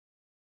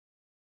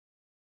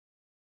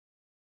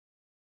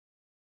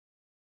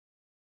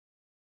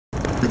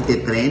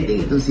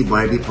nagtitrending itong si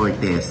Barbie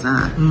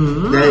Fortesa.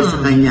 Dahil sa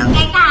kanyang...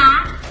 Teka,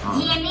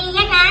 GMA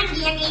yan ha,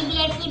 GMA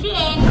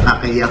DSCBN.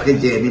 Nakakaya kay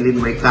Jenilyn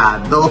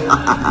Mercado.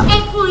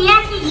 Eh kuya,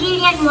 si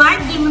Jillian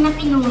Ward, di mo na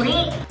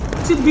pinuri.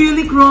 Si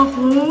Billy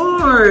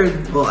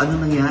Crawford. O,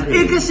 ano nangyari?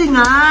 Eh kasi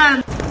nga.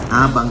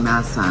 Habang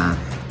nasa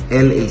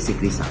LA si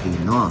Kris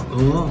Aquino.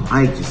 Oh.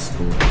 Ay, Diyos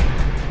ko.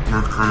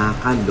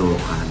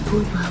 Nakakaloka.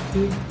 Oh,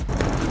 bakit?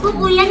 O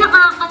kuya,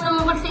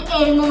 nakakaloka si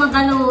Elmo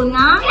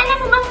Magalona. Alam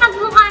mo bang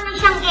nagmukha na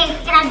siyang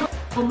ekstra?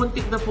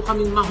 Pumuntik na po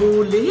kaming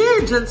mahuli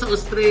dyan sa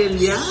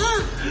Australia.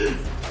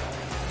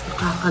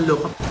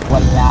 Nakakaloka.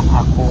 Wala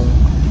akong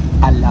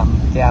alam.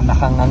 Kaya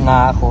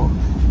nakanganga ako.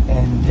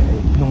 And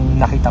nung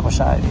nakita ko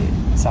siya,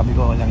 sabi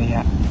ko walang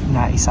iya,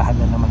 naisahan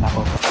na naman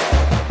ako.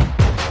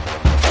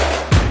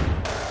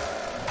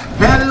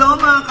 Hello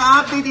mga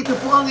ka-update! Ito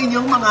po ang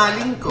inyong mga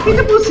lingkod.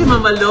 Ito po si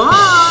Mama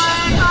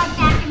Loy.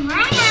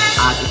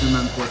 At ito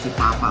naman po si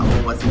Papa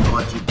Owa, si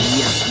Ochi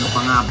Diaz. Ano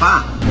pa nga ba?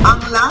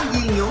 Ang lagi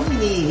niyong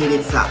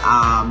hinihilit sa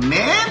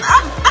amin.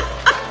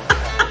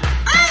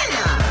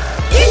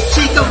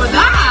 Chika mo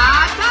na!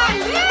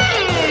 Dali!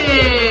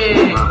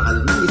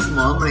 Makalmiss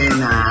mo,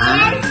 Brena.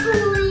 Yes,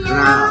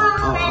 kuya!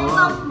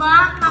 Welcome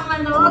back, Mama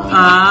Loy.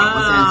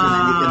 Pasensya na,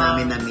 hindi ka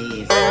namin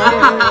na-miss.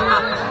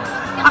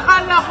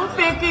 Akala ko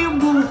peke yung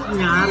buhok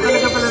niya.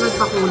 Talaga pala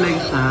nagpakulay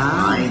siya.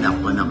 Ay,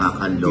 naku,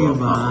 nakakaloka.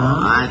 Diba?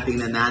 At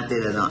tingnan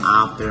natin,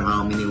 after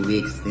how many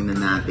weeks,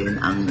 tingnan natin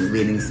ang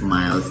winning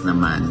smiles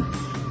naman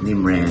ni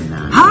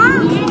Brena.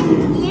 Ha?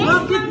 Yes,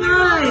 Bakit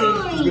Mama na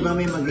Loy. Di ba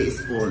may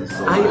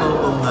mag-i-sponsor? Ay,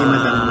 oo nga. Si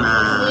Madam na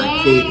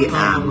Katie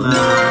Am.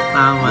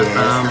 Tama, Yes,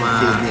 tama. ng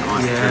Sydney,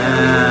 Australia.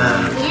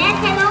 Yes. Yes,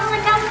 hello,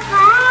 Madam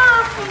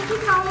Pop. Thank you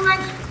so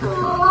much po.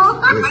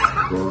 Diyos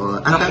ko.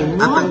 At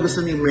ang gusto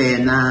ni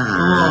Brena,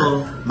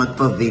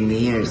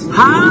 magpa-veneers.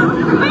 Ha?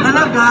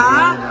 Talaga?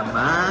 Ano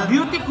naman?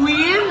 Beauty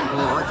queen?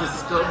 Oo, Diyos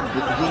ko,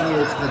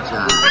 veneers ka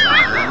dyan.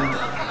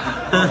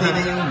 Okay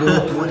na yung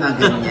buhok mo na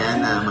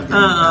ganyan, na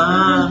maganda.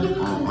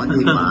 Oo,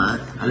 di ba?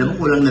 Alam mo,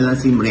 kulang na lang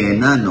si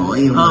Brena, no?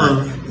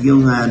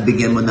 Yung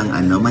bigyan mo ng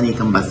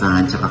manikang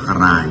basahan tsaka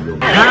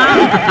karayo.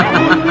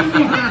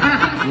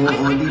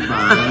 Oo, di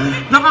ba?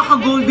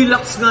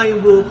 Nakaka-Goldilocks nga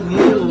yung buhok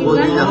niya.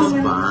 Goldilocks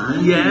ba?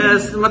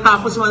 Yes,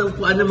 matapos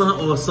manupuan ng mga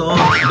oso.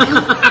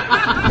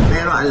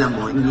 Pero alam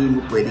mo, hindi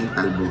mo pwedeng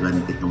talbugan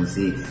itong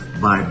si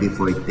Barbie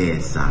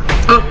Fortesa.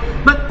 Oh,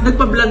 ba't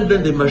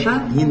nagpa-blonde din ba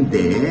siya?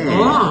 Hindi.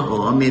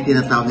 Oo, may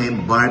tinatawag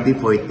ngayong Barbie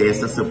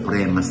Fortesa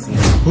Supremacy.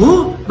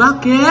 Oh,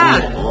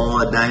 bakit?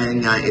 Oo,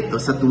 dahil nga ito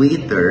sa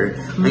Twitter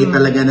ay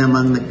talaga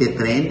namang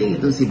nagtitrending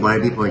itong si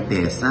Barbie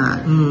Fortesa.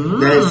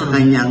 Dahil sa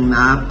kanyang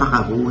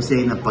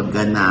napakahusay na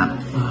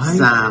pagganap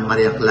sa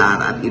Maria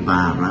Clara at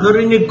Ibarra.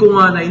 Narinig ko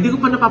nga na, hindi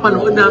ko pa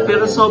napapanood na,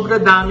 pero sobra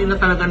dami na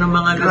talaga ng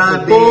mga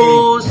Grabe.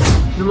 nagpo-post,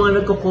 ng mga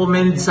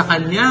nagko-comment sa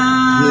kanya,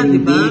 di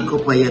ba? Hindi ko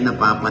pa yan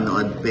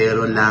napapanood,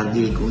 pero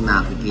lagi kong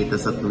nakikita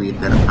sa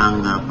Twitter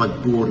ang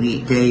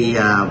pagpuri kay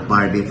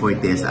Barbie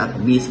Fortesa at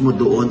mismo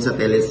doon sa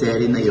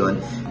teleserye na yon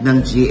ng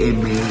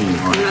GMA.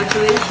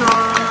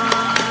 Congratulations!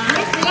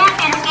 Yes, kuya,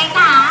 pero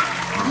teka ha,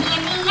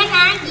 GMA yan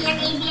ha,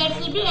 GMA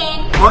DSCBN.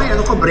 Hoy,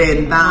 ano ko,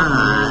 Brenda?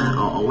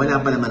 Oo, wala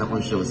pa naman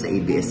akong show sa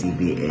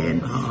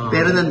ABS-CBN.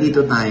 Pero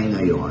nandito tayo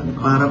ngayon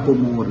para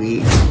pumuri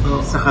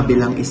sa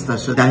kabilang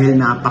istasyon dahil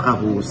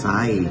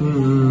napakahusay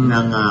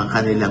ng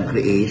kanilang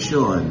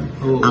creation.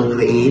 Ang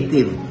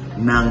creative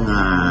ng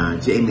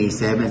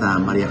GMA7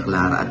 sa Maria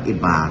Clara at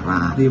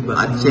Ibarra. Diba?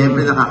 At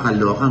syempre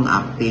nakakaloka ang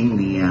acting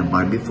ni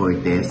Barbie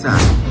Fortesa.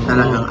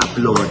 Talagang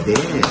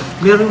uploaded.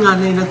 Meron nga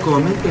na yung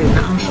nag-comment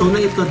na ang show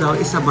na ito daw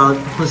is about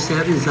Jose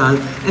Rizal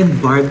and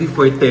Barbie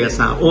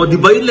Fortesa. O, di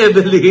ba yung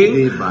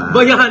leveling? Diba?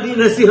 Bayani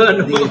na si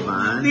ano.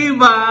 Diba?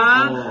 Diba?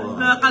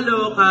 Oo.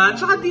 Nakakaloka.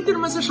 Tsaka dito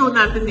naman sa show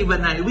natin, di ba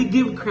na, we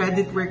give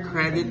credit where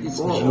credit is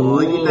due. Oo,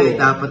 hindi tayo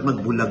dapat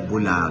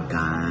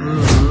magbulag-bulagan.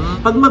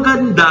 Pag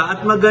maganda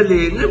at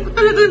magaling,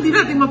 talaga hindi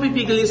natin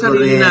mapipigil yung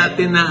sarili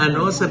natin na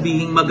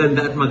sabihin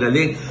maganda at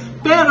magaling.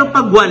 Pero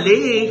pag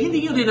wali,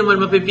 hindi nyo rin naman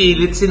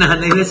mapipilit si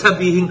nanay na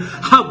sabihin,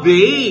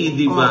 habe,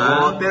 di ba?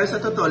 Oo, pero sa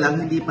totoo lang,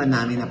 hindi pa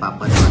namin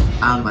napapanood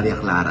ang Maria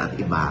Clara at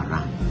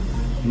Ibarra.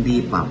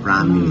 Hindi pa,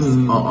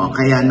 promise. Oo,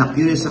 kaya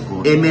na-curious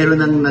ako. Meron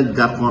nang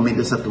nag-comment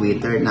sa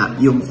Twitter na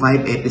yung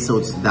 5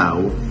 episodes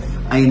daw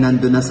ay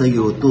nandun na sa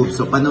YouTube.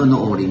 So,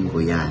 panonoorin ko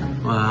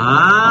yan. Wow!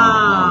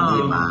 Oo,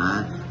 diba?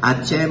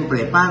 At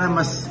syempre, para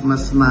mas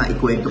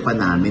maikwento pa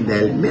namin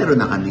dahil meron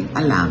na kaming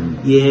alam.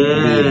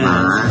 Yes! Diba?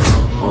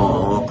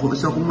 Oo.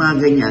 So kung mga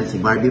ganyan, si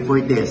Barbie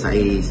Fortesa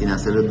ay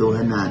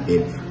sinasaluduhan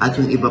natin. At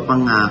yung iba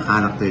pang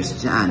characters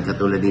dyan,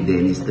 katulad ni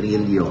Dennis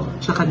Trillo.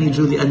 Tsaka ni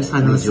Julian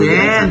San Jose.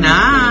 Julian San Jose.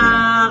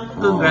 Nak!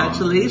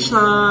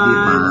 Congratulations!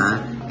 Diba?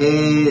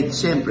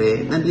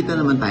 Siyempre, nandito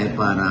naman tayo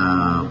para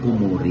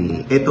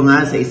pumuri. Ito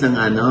nga sa isang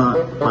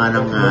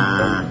parang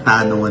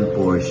tanungan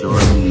portion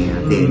ni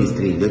Dennis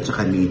Trillo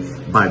tsaka ni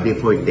Barbie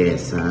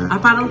Fortesa.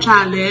 Parang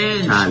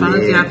challenge. Parang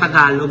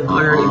tinatagalog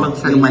or ibang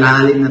salita. Yung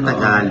malalim na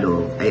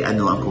Tagalog ay ang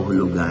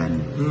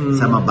kahulugan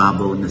sa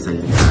mababaw na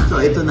salita.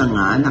 So ito na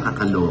nga,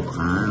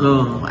 nakakaloka.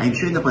 I'm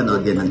sure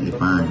napanood yan ng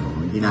iba,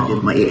 no? Hindi natin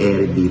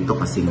mai-air dito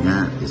kasi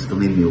nga, just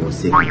may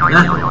music.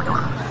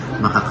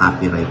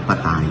 Makaka-copyright pa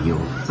tayo.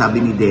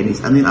 Sabi ni Dennis,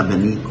 ano yung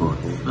abaniko?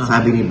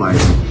 Sabi ni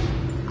Barbie,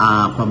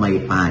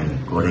 pamaypay.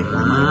 Correct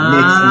naman.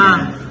 Next niya,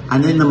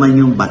 ano naman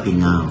yung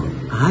batingaw?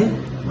 Ay?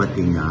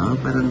 Batingaw?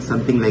 Parang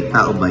something like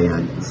tao ba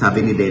yan?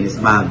 Sabi ni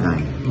Dennis, bagay.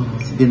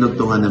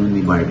 Dinugtungan naman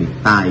ni Barbie,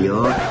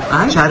 tayo.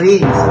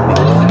 Charing! Sabi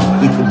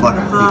ni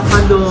Barbie.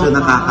 Nakakaloka. So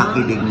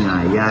nakakakilig nga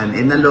yan.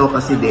 Naloka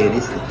si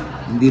Dennis,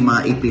 hindi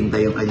maipinta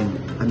yung kanyang,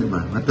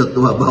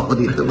 matutuwa ba ako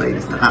dito ba?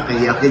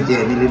 Nakakaiyak kay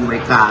Jenny Lynn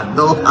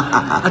Mercado.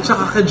 At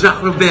saka kay Jack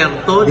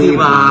Roberto, di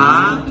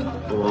ba?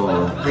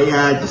 Oo.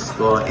 Kaya, Diyos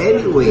ko,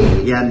 anyway,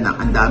 yan na,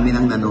 ang dami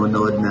nang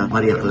nanonood na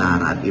Maria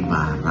Clara at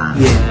Ibarra.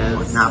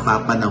 Yes.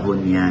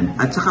 Napapanahon yan.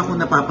 At saka kung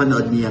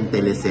napapanood niyo yung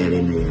teleserye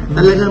na yan,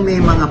 talagang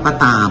may mga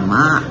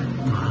patama.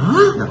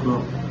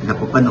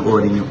 Naku,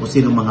 panoorin niyo kung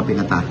sino mga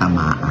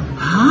pinatatamaan.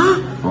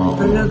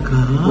 Oo. Talaga?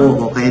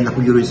 Oo, kaya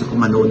curious ako,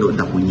 manonood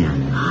ako niyan.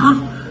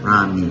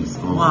 Promise.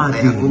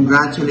 Kaya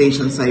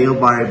congratulations sa'yo,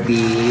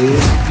 Barbie.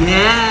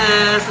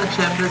 Yes! At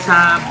syempre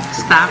sa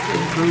staff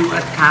and crew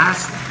at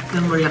cast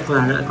ng Maria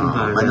Clara at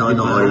Ibarra.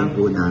 Panoorin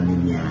po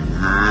namin yan,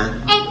 ha?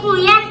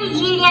 Kuya, si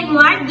Jillian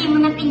Ward, di mo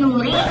na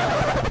pinuri.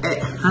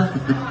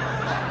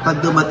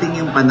 Pag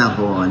dumating yung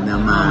panahon na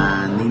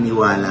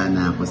maniniwala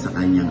na ako sa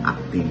kanyang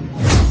acting,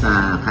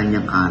 sa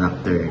kanyang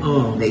character,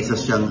 na isa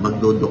siyang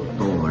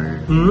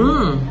magdodoktor,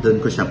 doon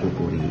ko siya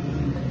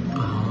pupuriin.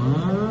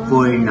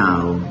 For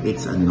now,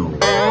 it's a no.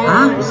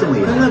 Gusto mo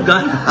yan? Talaga?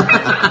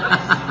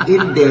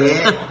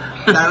 Hindi.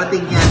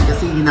 Darating yan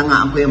kasi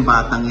hinangaan ko yung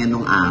batang yan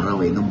nung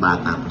araw nung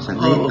bata ko siya.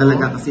 Ngayon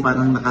talaga kasi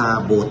parang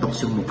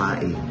nakabotox yung mukha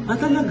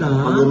Talaga?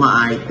 Pag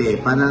umaarte,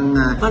 parang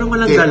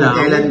walang galaw?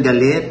 Kung kailan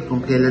galit,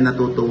 kung kailan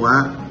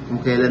natutuwa, kung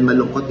kailan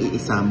malungkot,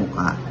 iisa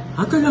mukha.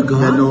 Talaga?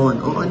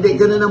 Ganon. Hindi,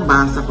 ganon ang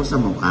basa ko sa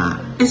mukha.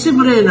 Si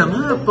Brenna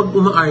nga, pag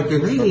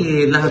umaarte na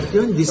lahat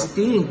yun,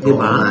 distinct, di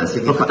ba?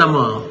 Sige, pakita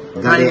mo.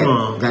 Galit. Try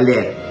mo.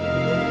 Galit.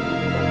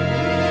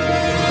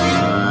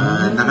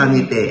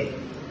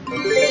 Nakangiti.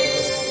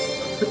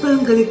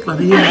 Parang galit pa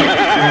rin.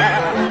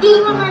 Hindi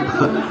mo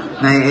mag-uwi.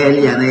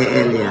 Naielya.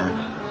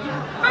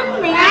 Ano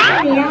ba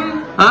yan?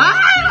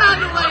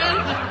 Ano ba yan?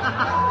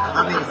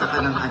 Kami isa ka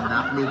ng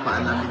anak, di pa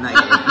alam ni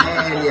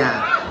Naielya.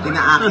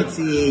 Pinaakit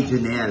si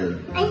Junel.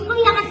 Ay,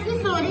 kuya,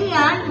 kasi sorry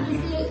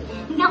kasi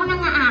hindi ako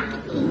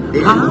nangaakit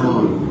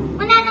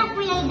Wala lang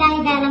kuya,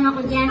 dahi-dalang ako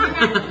dyan.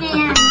 Nanakit niya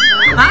yan.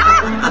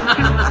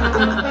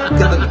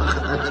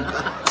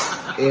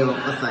 Ewan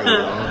ko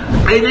sa'yo.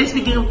 Ay, nice,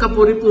 speaking of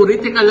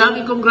kapuri-puri, teka lang,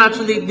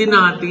 i-congratulate din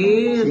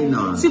natin.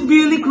 Sino? Si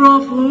Billy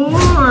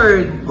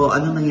Crawford.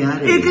 Ano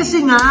nangyari?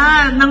 Kasi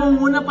nga,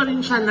 nangunguna pa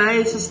rin siya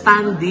sa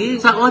standing,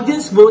 sa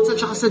audience votes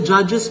at saka sa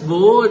judges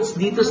votes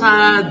dito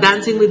sa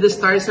Dancing with the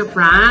Stars sa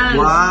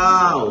France.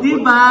 Wow!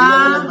 Diba? Ilan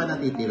na lang ba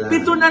natitira?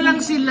 7 na lang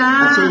sila.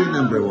 At siya yung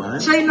number 1?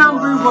 Siya yung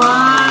number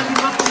 1.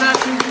 Diba?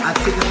 At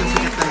sikat na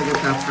sikat talaga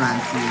sa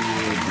France si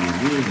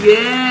Billy.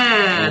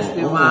 Yes,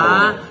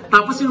 diba?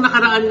 Tapos yung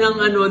nakaraan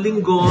ng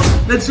linggo,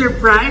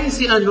 nag-surprise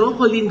si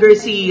Colleen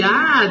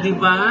Garcia, di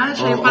ba?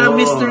 Siya yung parang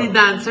mystery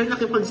dancer,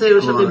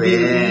 nakipagsayo siya kay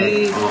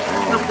Billy.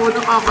 Naku,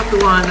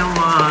 nakakatuwa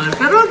naman.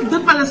 Pero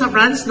doon pala sa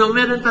France,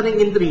 meron pa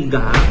rin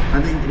intriga.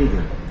 Ano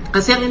intriga?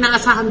 Kasi ang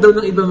inaasahan daw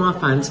ng ibang mga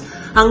fans,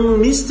 ang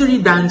mystery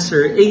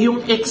dancer ay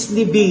yung ex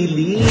ni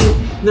Billy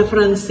na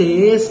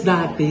Frances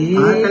dati.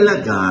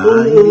 Talaga?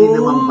 Oo. Hindi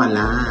naman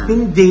pala.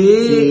 Hindi.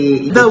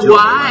 The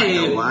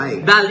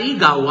wife.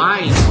 Daliga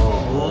wife.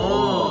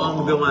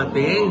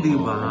 Dumating, di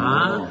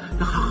ba?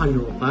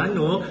 Nakakaloka,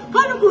 no?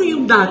 Paano kung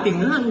yung dati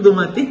nga ang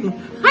dumating?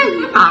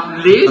 Ay,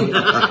 tumbling!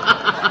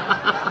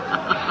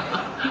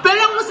 Pero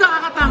ang mas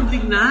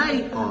nakakatumbling na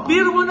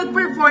pero mo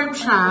nag-perform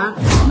siya,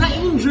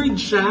 na-injured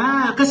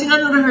siya. Kasi nga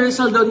nung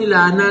rehearsal daw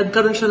nila,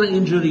 nagkaroon siya ng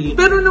injury.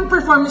 Pero nung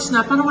performance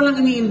na, parang walang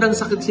iniindang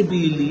sakit si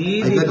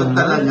Billy. Ay, ganun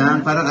talaga.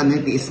 Parang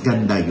tiis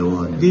ganda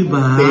yun. Di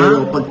ba?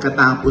 Pero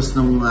pagkatapos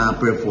ng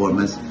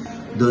performance,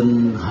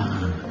 doon,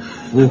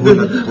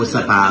 huhulog po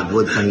sa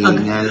pagod, sa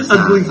hingal,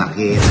 sa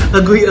sakit.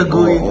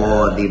 Agoy-agoy.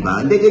 Oo, di ba?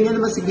 Hindi, ganyan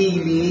naman si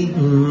Billy.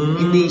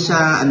 Hindi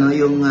siya,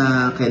 yung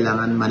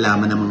kailangan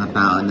malaman ng mga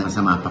tao na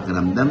masama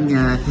pakiramdam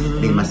niya,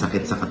 may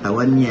masakit sa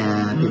katawan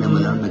niya, tinan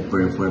mo lang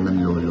nag-perform ang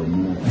lolo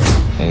mo.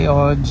 Hey,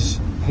 Odge.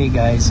 Hey,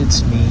 guys,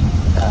 it's me.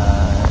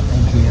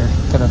 I'm here.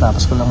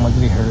 Katatapos ko lang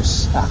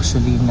mag-rehearse.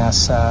 Actually,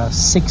 nasa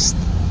 6th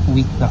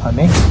week na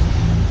kami.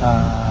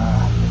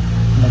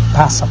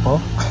 Nag-pass ako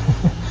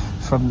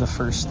from the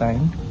first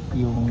time.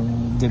 Yung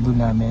debut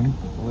namin,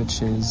 which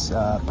is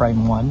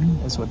Prime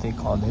 1 is what they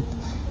called it.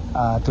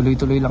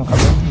 Tuloy-tuloy lang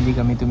kami, hindi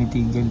kami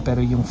tumitigil.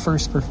 Pero yung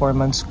first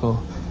performance ko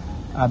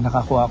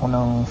nakakuha ako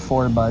ng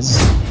 4 buzz,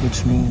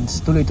 which means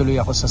tuloy-tuloy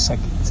ako sa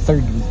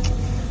third week.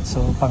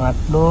 So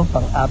pangatlo,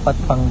 pang-apat,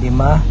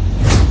 pang-lima,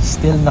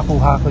 still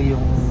nakuha ko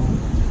yung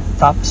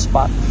top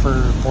spot for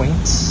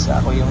points.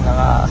 Ako yung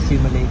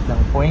naka-accumulate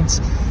ng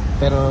points.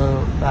 Pero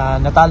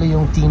natalo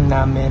yung team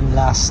namin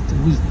last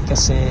week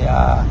kasi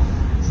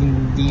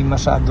hindi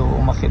masyado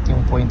umakit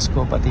yung points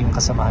ko pati yung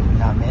kasamaan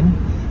namin.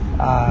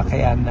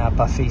 Kaya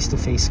pa face to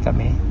face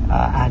kami,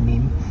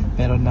 6.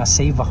 Pero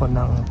na-save ako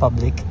ng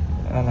public,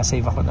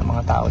 na-save ako ng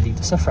mga tao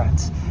dito sa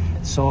France.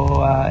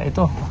 So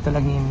ito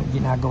talagang yung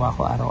ginagawa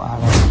ko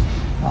araw-araw.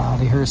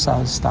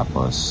 Rehearsals,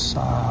 tapos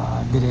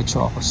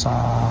diretso ako sa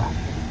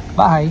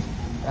bahay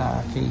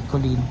kay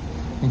Colleen.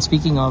 And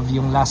speaking of,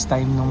 yung last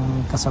time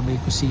nung kasabay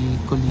ko si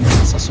Colleen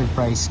sa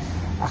surprise,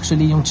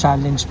 actually yung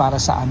challenge para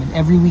sa amin,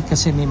 every week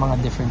kasi may mga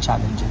different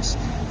challenges.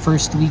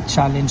 First week,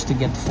 challenge to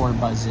get 4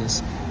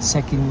 buzzes.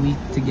 Second week,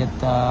 to get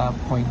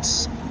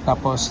points.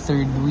 Tapos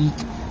third week,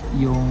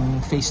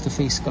 yung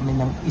face-to-face kami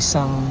ng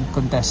isang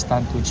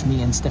contestant, which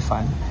me and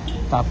Stefan.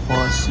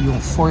 Tapos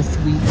yung fourth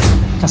week,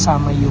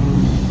 kasama yung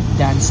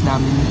dance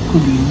namin ni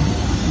Colleen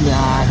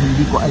na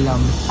hindi ko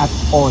alam at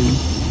all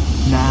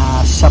na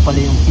siya pala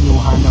yung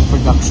kinuha ng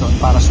production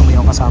para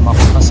sumayaw kasama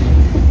ko kasi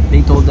they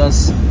told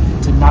us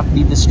to not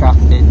be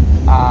distracted,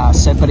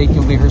 separate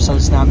yung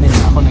rehearsals namin.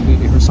 Ako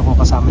nagre-rehearse ako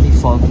kasama ni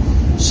Fog,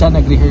 siya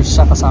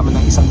nagre-rehearse siya kasama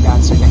ng isang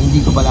dancer na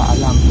hindi ko pala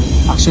alam.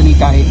 Actually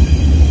kahit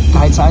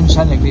saan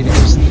siya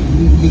nagre-rehearse,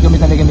 hindi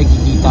kami talaga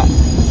nagkikita.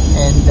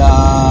 And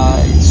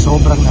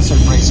sobrang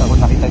na-surprise ako.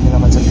 Nakita niyo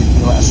naman sa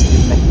video, as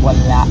in, like,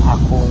 wala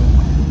akong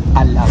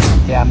alam,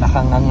 kaya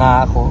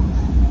nakanganga ako.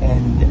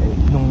 And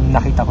nung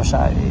nakita ko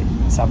siya,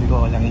 sabi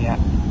ko lang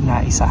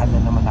naisahan na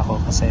naman ako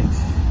kasi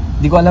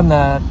di ko alam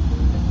na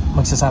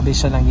magsasabi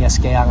siya ng yes,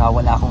 kaya nga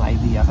wala akong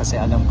idea kasi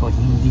alam ko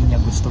hindi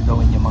niya gusto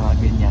gawin yung mga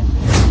ganyan.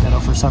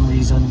 Pero for some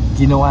reason,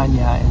 ginawa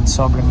niya and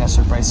sobrang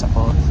na-surprise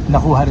ako.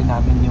 Nakuha rin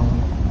namin yung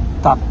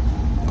top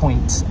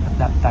points at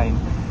that time.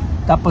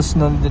 Tapos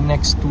noon, the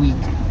next week,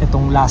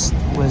 itong last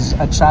was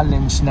a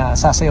challenge na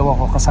sasayaw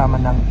ako kasama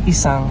ng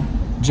isang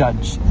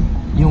judge.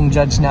 Yung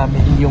judge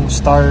namin, yung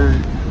star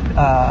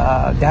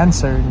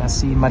dancer na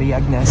si Maria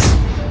Agnes,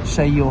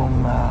 siya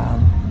yung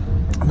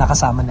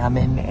nakasama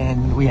namin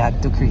and we had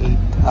to create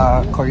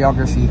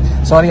choreography.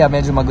 Sorry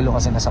medyo magulo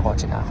kasi nasa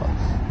kotse na ako.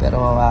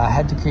 Pero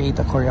had to create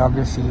a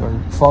choreography, or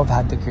Fov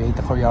had to create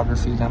a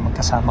choreography na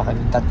magkasama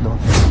kami tatlo.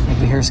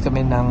 Nag-rehearse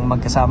kami ng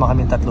magkasama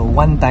kami tatlo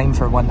one time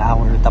for 1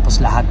 hour. Tapos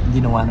lahat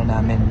ginawa na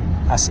namin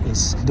as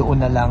is.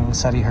 Doon na lang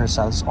sa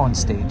rehearsals on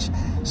stage.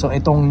 So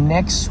itong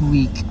next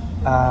week,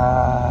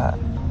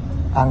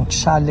 ang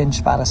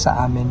challenge para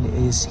sa amin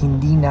is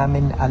hindi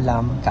namin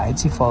alam, kahit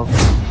si Fog,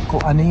 kung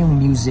ano yung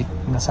music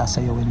na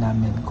sasayawin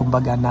namin.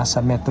 Kumbaga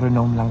nasa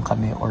metronome lang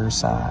kami or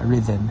sa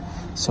rhythm.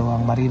 So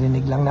ang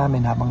maririnig lang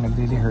namin habang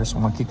nagre-rehearse,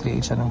 kung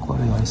magkikreate siya ng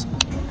choreos,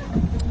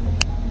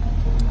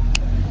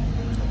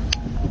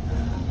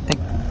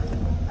 tek,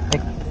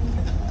 tek,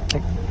 tek,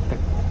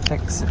 tek,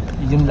 tek.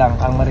 Yun lang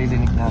ang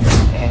maririnig namin.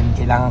 And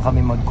kailangan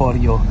kami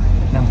mag-choreo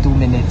ng 2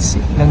 minutes.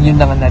 Nang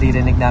yun lang ang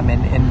naririnig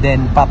namin. And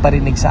then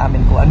paparinig sa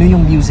amin kung ano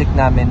yung music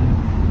namin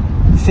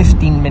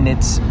 15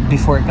 minutes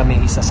before kami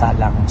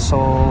isasalang.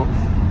 So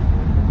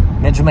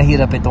medyo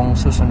mahirap itong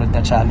susunod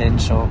na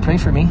challenge. So pray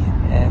for me.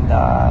 And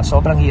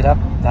sobrang hirap.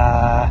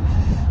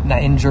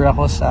 Na-injure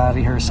ako sa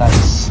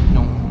rehearsals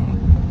nung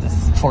the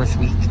 4th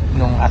week.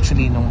 Nung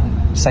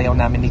sayaw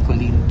namin ni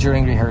Colleen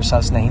during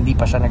rehearsals na hindi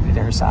pa siya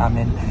nag-rehearse sa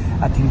amin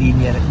at hindi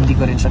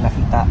ko rin siya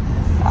nakita.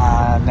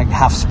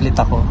 Nag-half split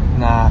ako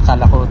na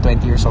akala ko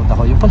 20 years old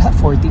ako. Yung pala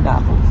 40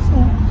 na ako.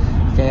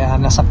 Kaya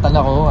nasaktan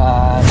ako.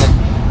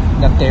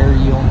 Na-tear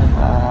yung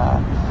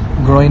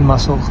groin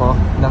muscle ko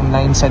ng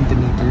 9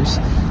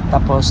 centimeters.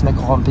 Tapos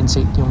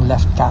nag-compensate yung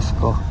left calf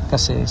ko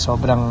kasi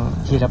sobrang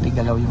hirap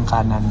igalaw yung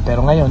kanan.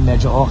 Pero ngayon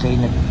medyo okay.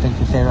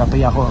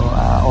 Nag-therapy ako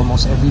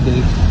almost every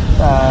day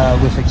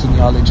with a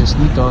kineologist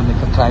dito.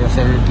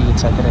 Nagka-cryotherapy,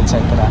 etc. etc.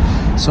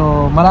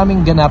 So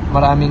maraming ganap,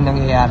 maraming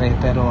nangyayari,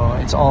 pero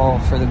it's all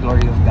for the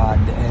glory of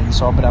God. And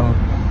sobrang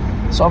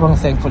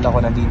thankful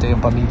ako. Nandito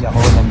yung pamilya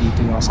ko,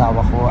 nandito yung asawa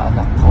ko,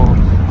 anak ko,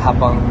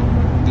 habang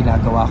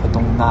ginagawa ko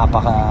itong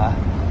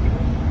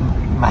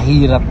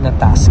mahirap na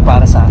task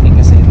para sa akin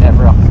kasi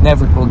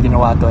never ko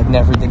ginawa to at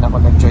never din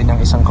ako nag-join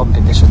ng isang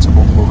competition sa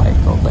buong buhay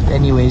ko. But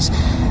anyways,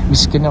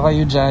 miss ko na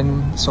kayo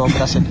dyan,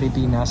 sobra sa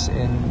Pilipinas,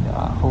 and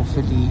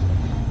hopefully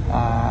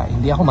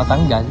hindi ako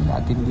matanggal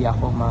at hindi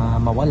ako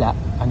mawala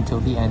until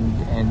the end,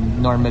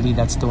 and normally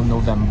that's till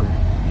November,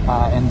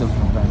 end of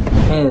November.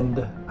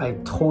 And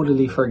I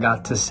totally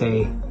forgot to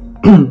say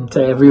to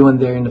everyone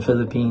there in the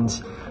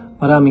Philippines,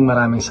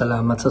 maraming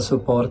salamat sa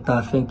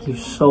suporta. Thank you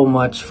so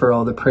much for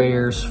all the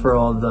prayers, for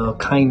all the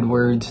kind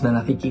words na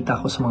nakikita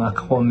ko sa mga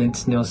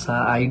comments nyo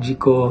sa IG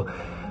ko,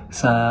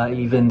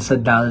 even sa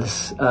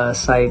Dal's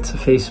site, sa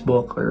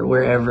Facebook, or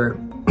wherever.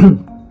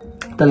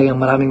 Talagang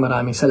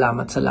maraming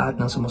salamat sa lahat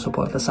ng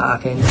sumusuporta sa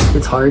akin.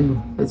 It's hard.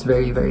 It's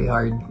very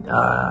hard.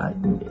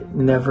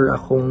 Never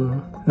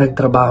akong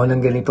nagtrabaho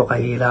ng ganito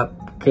kahirap.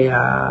 Kaya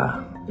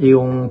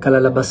yung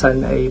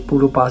kalalabasan ay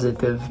puro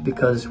positive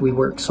because we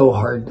work so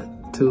hard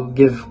to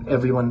give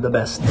everyone the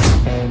best.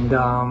 And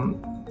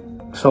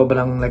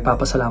sobrang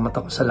nagpapasalamat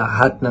ako sa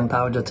lahat ng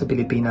tao dyan sa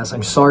Pilipinas.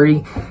 I'm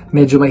sorry,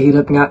 medyo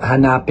mahirap nga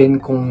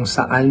hanapin kung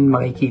saan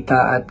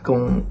makikita at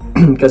kung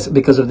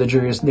because of the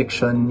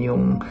jurisdiction,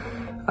 yung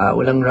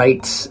walang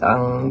rights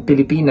ang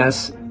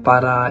Pilipinas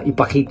para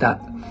ipakita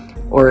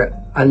or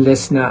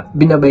unless na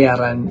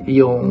binabayaran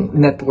yung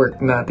network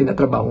na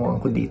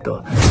tinatrabahuan ko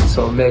dito.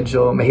 So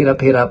medyo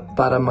mahirap-hirap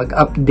para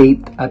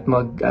mag-update at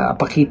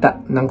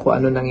magpakita ng kung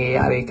ano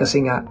nangyayari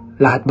kasi nga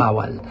lahat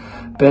bawal.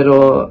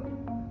 Pero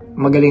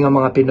magaling ang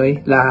mga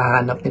Pinoy,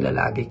 lahahanap nila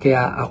lagi.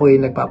 Kaya ako ay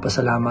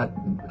nagpapasalamat,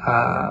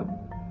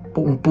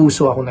 buong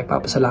puso ako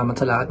nagpapasalamat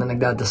sa lahat na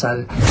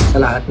nagdadasal, sa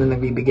lahat na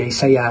nagbibigay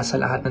saya, sa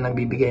lahat na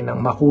nagbibigay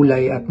ng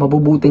makulay at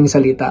mabubuting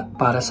salita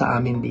para sa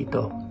amin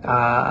dito.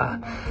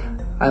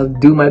 I'll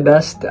do my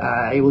best.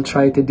 I will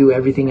try to do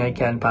everything I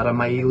can para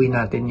maiuwi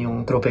natin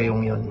yung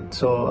tropeyong yun.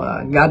 So,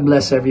 God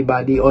bless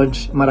everybody.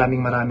 Oj,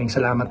 maraming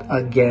salamat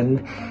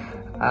again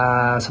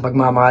sa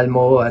pagmamahal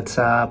mo at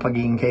sa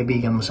pagiging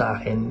kaibigan mo sa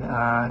akin.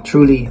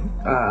 Truly,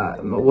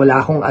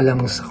 wala akong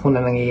alam kung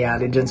na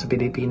nangyayari dyan sa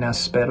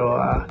Pilipinas,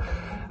 pero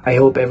I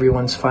hope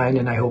everyone's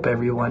fine and I hope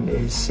everyone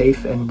is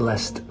safe and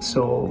blessed.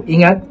 So,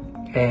 ingat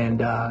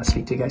and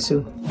speak to you guys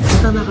soon.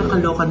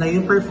 Nakakaloka na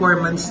yung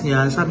performance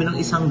niya, sabi ng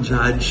isang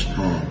judge,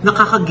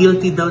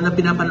 nakaka-guilty daw na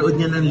pinapanood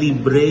niya ng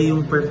libre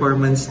yung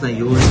performance na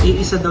yun.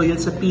 Isa daw yun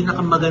sa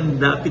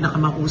pinakamaganda,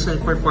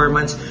 pinakamahusay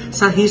performance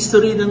sa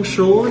history ng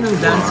show ng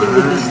Dancing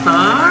with the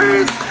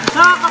Stars.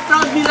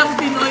 Nakaka-proud bilang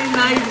Pinoy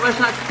na iba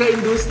siya at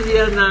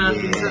ka-industriya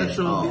natin sa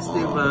showbiz,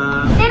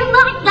 diba? Pero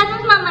bakit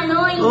ganun, Mama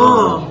Loy?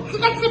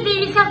 Sikat si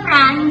Billy sa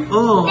France,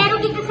 pero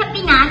dito sa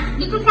Pinas,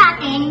 dito sa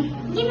atin,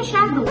 hindi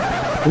masyado.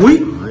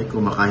 Uy! Ay,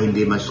 kumaka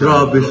hindi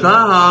masyado. Grabe siya,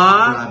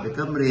 ha? Grabe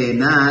ka,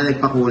 Mrena.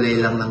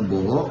 Nagpakulay lang ng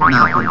buhok.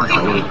 Napunta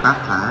sa utak,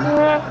 ha?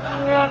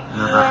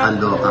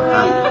 Nakakaloka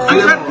ka.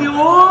 Sikat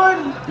yun!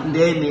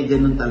 Hindi, may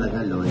ganun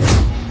talaga, Loy.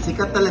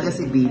 Sikat talaga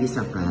si Billy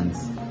sa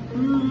France.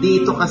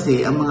 Dito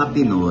kasi, ang mga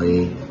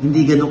Pinoy,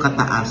 hindi ganun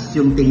kataas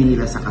yung tingin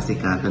nila sa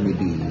kasikatan ni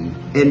Billy.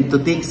 And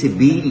to think si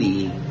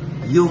Billy,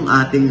 yung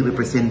ating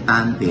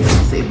representante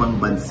sa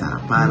ibang bansa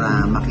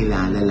para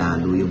makilala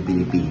lalo yung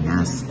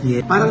Pilipinas.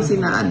 Yeah. Parang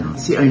si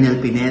Arnel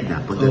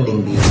Pineda,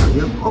 pagdating dito,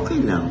 yung okay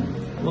lang.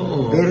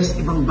 Pero sa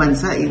ibang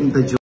bansa, yung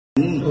The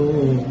Johnny,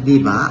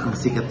 diba? Ang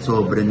sikat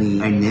sobra ni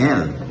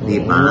Arnel,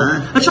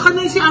 diba? At saka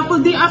na yung si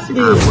Apple the App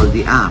din. Apple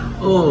the App.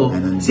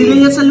 Ganun Si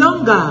Lea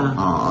Salonga.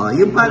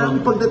 Yung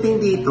parang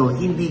pagdating dito,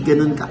 hindi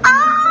ganun ka,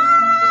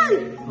 ay!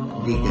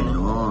 Hindi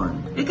ganun.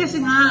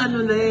 Kasi nga,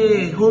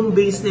 home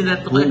base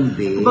nila to. Home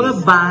base. Kumbaga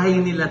bahay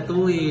nila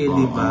to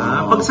di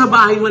ba? Pag sa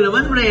bahay mo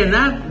naman,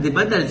 Rena, di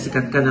ba, dahil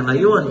sikat ka na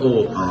ngayon.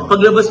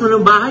 Paglabas mo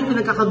ng bahay,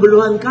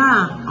 pinagkakaguluhan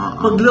ka.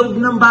 Pagloob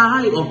ng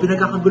bahay,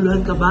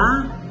 pinagkakaguluhan ka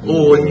ba?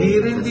 Hindi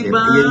rin, di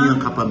ba? Yan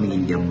yung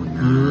kapamilya mo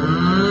na.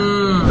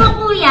 So,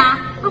 kuya,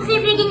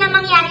 posible din na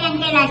mangyari yan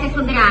kay Liza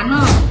Soberano.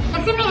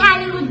 Kasi may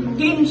Hollywood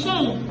dream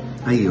siya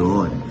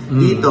Ayun.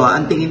 Dito,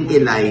 ang tingin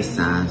kay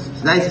Liza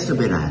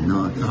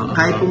Soberano,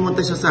 kahit pumunta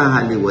siya sa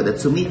Hollywood at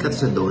sumikat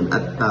siya doon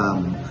at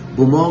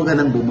bumongga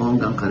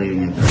ang karir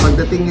niya.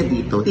 Pagdating niya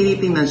dito,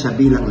 tinitingnan siya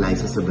bilang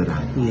Liza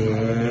Soberano.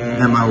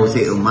 Na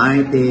mahusay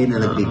umarte, na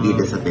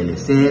nagbibida sa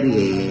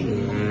teleserye.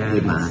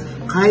 Diba?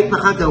 Kahit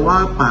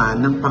nakagawa pa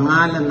ng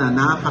pangalan na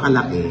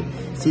napakalaki,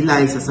 si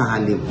Liza sa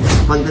Hollywood.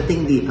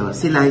 Pagdating dito,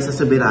 si Liza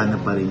Soberano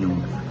pa rin yung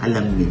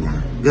alam nila.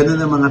 Ganun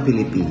ang mga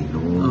Pilipino.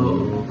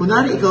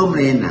 Kunwari ikaw,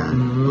 Mrena,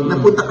 kung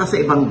napunta ka sa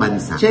ibang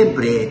bansa,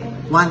 syempre,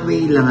 one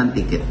way lang ang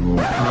ticket mo.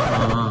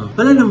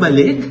 Wala nang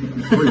balik?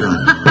 Wala.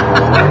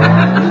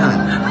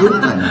 Doon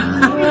ka na.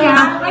 Kuya,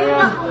 ayun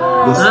ako.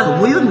 Gusto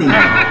mo yun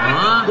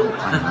Doon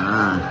ka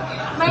na.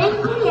 Balik,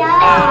 kuya.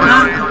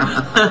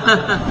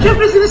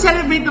 Siyempre,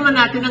 sineselebrate naman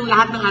natin ang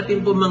lahat ng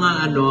ating po mga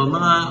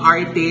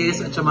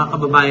artists at mga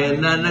kababayan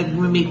na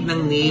nag-make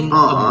ng name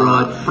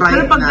abroad.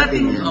 Pero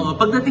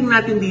pagdating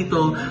natin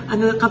dito,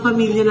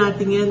 kapamilya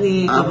natin yan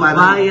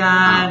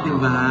kababayan, di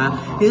ba?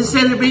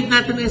 Sineselebrate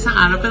natin ng isang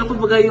araw. Pero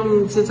kumbaga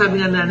yung sinasabi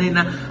nga nanay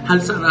na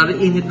halos araw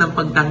init ng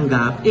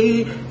pagtanggap,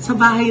 sa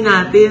bahay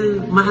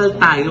natin, mahal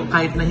tayo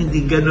kahit na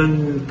hindi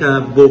ganun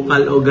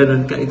ka-vocal o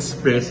ganun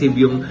ka-expressive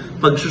yung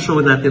pag-show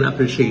natin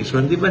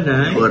appreciation. Di ba,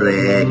 Nay?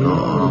 Correct.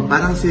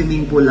 Parang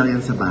swimming pool lang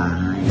yan sa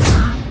bahay.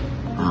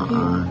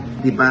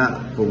 Di ba,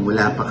 kung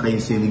wala pa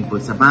kayong swimming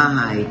pool sa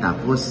bahay,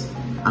 tapos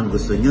ang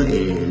gusto nyo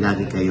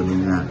lagi kayong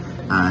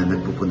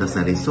nagpupunta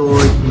sa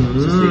resort,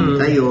 swim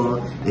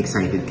kayo,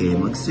 excited kayo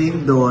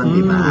mag-swim doon,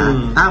 di ba?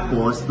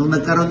 Tapos, nung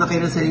nagkaroon na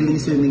kayo ng sariling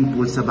swimming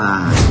pool sa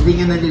bahay, hindi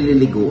nyo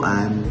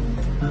naliliguan.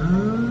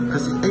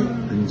 Kasi,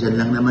 nandyan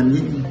lang naman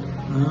yan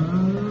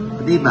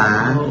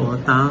Diba? Oo,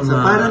 tama. So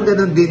parang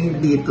ganun din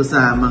dito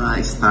sa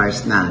mga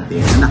stars natin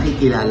na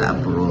nakikilala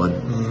abroad,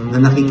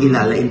 na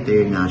nakikilala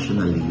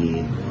internationally.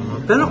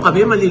 Pero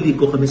kami,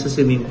 maliligo kami sa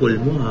swimming pool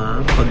mo,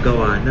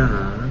 paggawa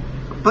na,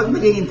 Pag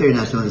naging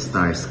international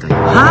stars kayo.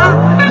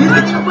 Hindi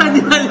na pwede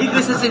maligo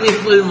sa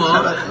swimming pool mo?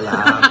 Charot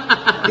lang.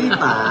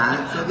 Diba?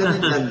 So, ganun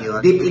lang yun.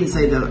 Deep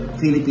inside the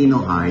Filipino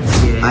hearts,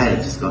 ay,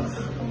 Diyos ko,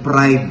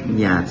 pride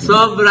niya.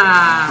 Sobra!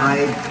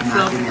 Pride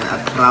natin yan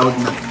at proud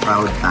na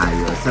proud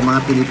tayo sa mga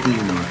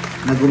Pilipino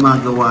na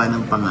gumagawa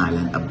ng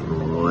pangalan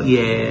abroad.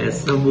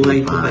 Yes,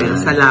 nabuhay po kayo.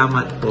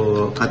 Salamat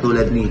po.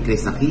 Katulad ni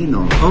Kris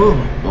Aquino. Oh.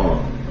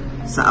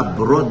 Sa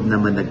abroad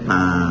naman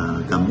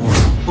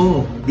nagpagamot.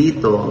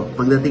 Dito,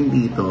 pagdating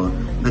dito,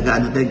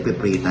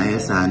 nagpe-pray tayo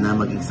sana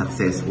maging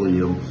successful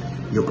yung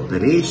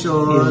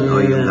operation o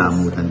yung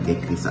gamutan kay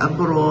Kris sa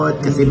abroad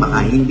kasi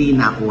baka hindi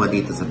nakuha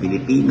dito sa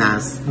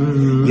Pilipinas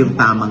yung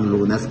tamang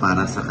lunas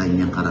para sa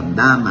kanyang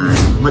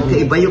karamdaman.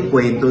 Magkaiba yung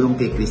kwento nung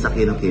kay Kris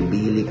Aquino, kay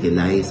Billy, kay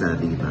Liza,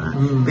 diba?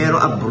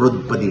 Pero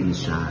abroad pa din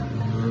siya.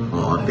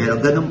 Pero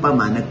ganun pa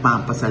man,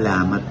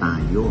 nagpapasalamat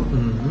tayo.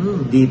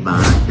 Diba?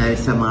 Dahil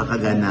sa mga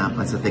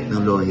kaganapan sa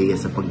teknolohiya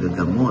sa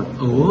paggagamot.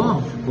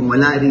 Kung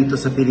wala rito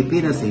sa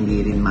Pilipinas,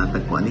 hindi rin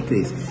matagpuan ni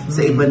Kris.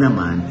 Sa iba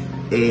naman,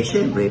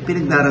 syempre,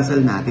 pinagdarasal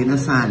natin na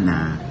sana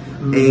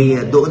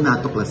doon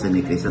natuklasan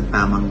ni Kris ang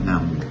tamang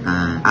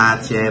gamutan.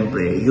 At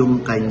syempre,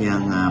 yung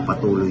kanyang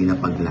patuloy na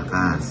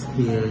paglakas.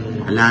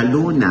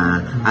 Lalo na,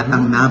 at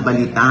ang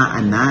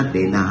nabalitaan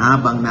natin na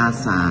habang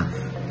nasa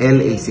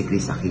LA si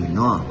Kris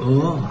Aquino.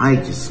 Ay,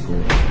 Diyos ko.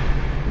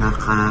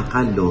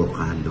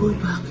 Nakakaloka.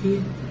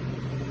 Bakit?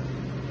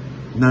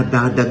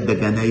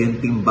 Nadadagdagan na yung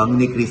timbang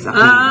ni Kris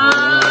Aquino.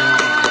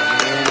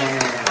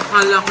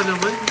 Akala ko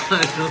naman.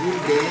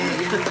 Hindi.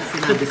 Yan ang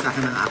sinabi sa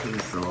akin ng aking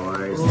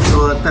source.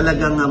 So,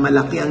 talagang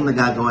malaki ang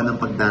nagagawa ng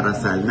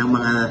pagdarasal ng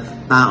mga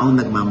taong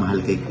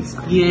nagmamahal kay Kris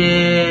Aquino.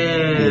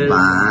 Yes.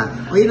 Diba?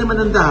 O yun naman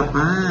ang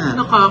dapat.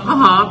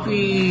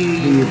 Nakaka-happy.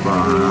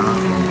 Diba?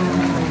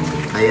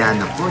 Kaya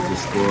nako,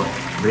 Diyos ko,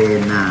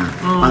 Brenna,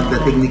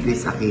 pagdating ni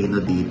Kris Aquino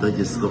dito,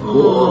 Diyos ko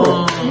po,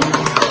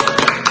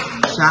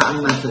 siya ang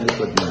nasa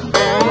likod mo.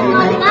 Hindi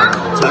na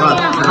ikaw. Charot.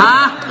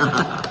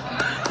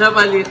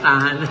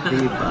 Napalitan.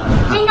 Diba?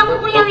 Ay, naku,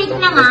 Kuya, wait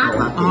lang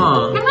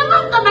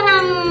Nanonood ka ba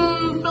ng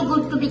Too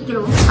Good to Be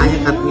True?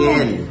 Ay,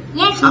 Katniel.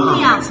 Yes,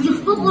 Kuya.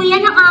 Diyos ko,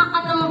 Kuya,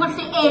 nakakaloka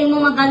si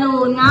Elmo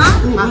Magalona.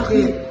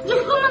 Bakit?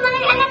 Diyos ko naman,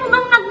 alam mo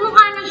bang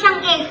nagmukha na siyang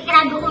extra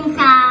doon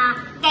sa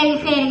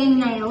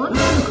teleserye na yun?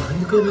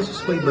 Hindi ko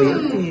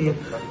nasusubaybayan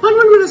Paano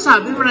mo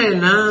nasabi,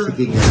 Brenna?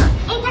 Sige nga.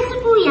 Kasi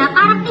Kuya,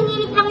 parang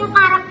pinilit lang yung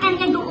karakter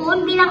niya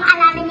doon bilang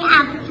alala ni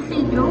Abot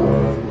Isidro.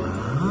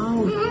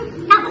 Wow.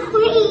 Tapos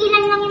Kuya,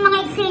 iilan lang yung mga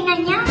eksena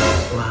niya.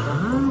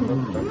 Wow.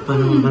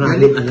 Parang maraming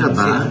Galit ka alam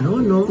ba? si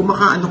no?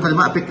 Kumakaano ka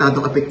naman,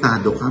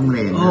 apektado ka,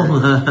 Brenna.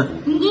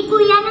 Hindi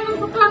Kuya,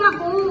 nanungkot lang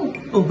ako.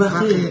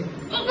 Bakit?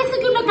 Kasi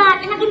diba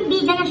dati, naging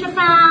bida na siya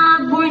sa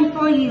Born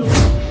For You.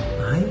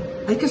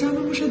 Ay, kasama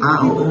mo siya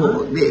dito.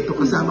 Oo. Ito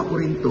kasama ko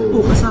rin to.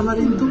 Kasama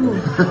rin to.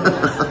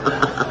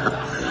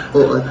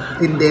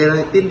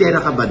 Tindera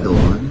ka ba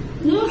doon?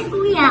 Yes,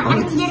 Kuya.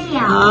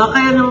 Karinderya.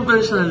 Kaya naman pala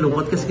siya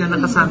nalungkot kasi nga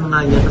nakasama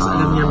nga niya tapos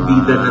alam niyang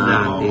bida na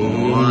dati.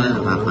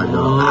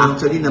 Nakakaloka.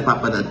 Actually,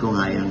 napapanood ko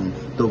nga yung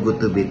Too Good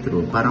to Be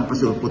True. Parang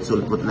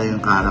pasulpot-sulpot lang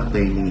yung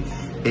karakter ni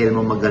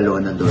Elmo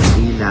Magalona doon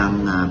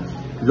bilang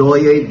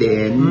lawyer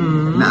din,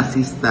 na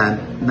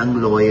assistant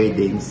ng lawyer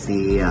din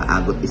si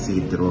Agot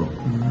Isidro.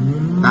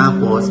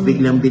 Tapos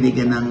biglang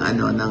binigyan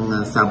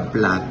ng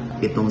subplot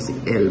itong si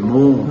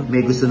Elmo.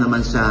 May gusto naman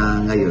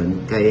siya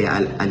ngayon kay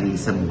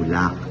Alisa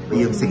Mulak,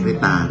 yung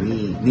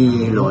secretary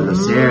ni Lolo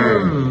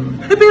Sir.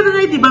 Pero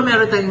na, di ba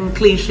meron tayong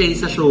cliche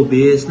sa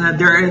showbiz na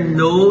there are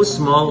no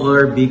small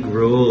or big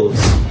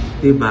roles.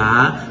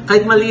 Diba?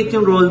 Kahit maliit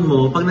yung role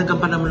mo, pag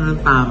nagkampana mo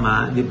ng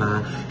tama,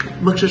 diba,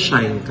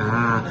 magsha-shine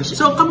ka.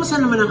 So, kamusta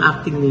naman ang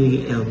acting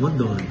ni Elmo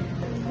doon?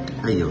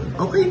 Ayun.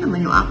 Okay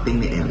naman yung acting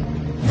ni Elmo.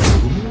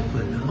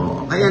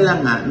 Kaya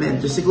lang nga,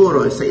 medyo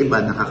siguro sa iba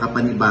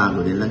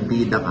nakakapanibago din.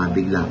 Nagbida ka,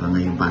 bigla ka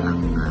ngayon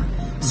parang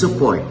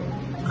support.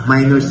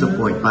 Minor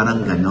support,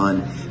 parang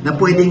ganon. Na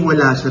pwedeng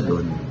wala siya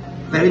doon.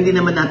 Pero hindi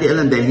naman natin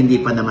alam dahil hindi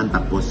pa naman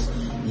tapos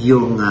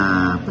yung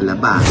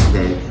palabas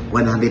dahil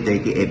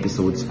 130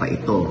 episodes pa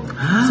ito.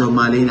 So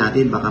malay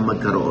natin baka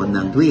magkaroon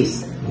ng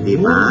twist, di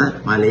ba?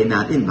 Malay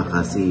natin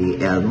baka si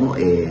Elmo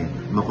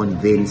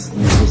makonvince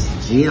ni Miss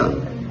Jill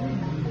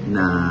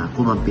na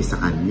kumampi sa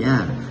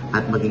kanya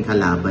at maging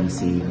kalaban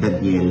si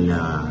Daniel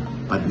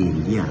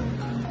Padilla.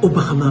 O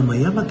baka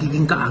mamaya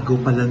magiging kaagaw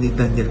pala ni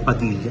Daniel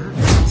Padilla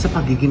sa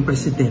pagiging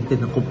presidente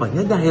ng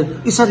kumpanya dahil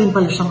isa rin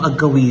pala siyang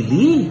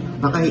agawili.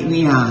 Baka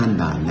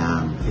inihahanda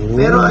lang.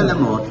 Pero alam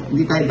mo,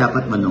 hindi tayo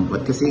dapat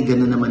malungkot kasi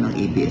gano'n naman ang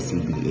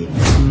ABS-CBN.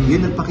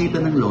 Yun ang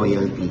pakita ng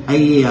loyalty.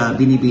 Ay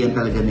binibigyan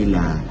talaga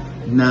nila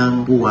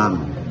ng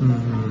puwang.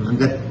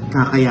 Hanggat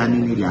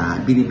kakayanin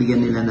nila,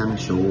 binibigyan nila ng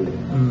show.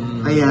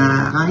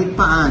 Kaya kahit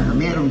paano,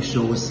 merong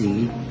show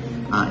si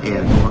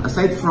Elmo.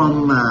 Aside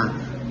from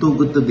Too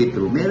Good to Be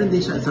True. Meron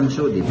din siya isang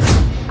show, di ba?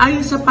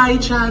 Ay, sa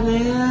Pie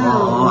Channel.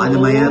 Oo,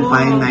 ano ba yan?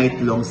 Pie night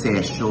long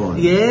session.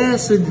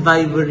 Yes, with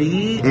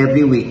Vibery.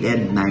 Every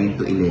weekend, 9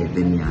 to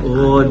 11 yan.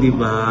 Oh, di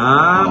ba?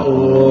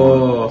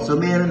 Oh. So,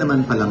 meron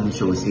naman palang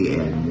show si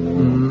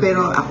Elmo.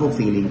 Pero ako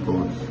feeling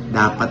ko,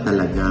 dapat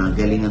talaga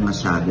galingan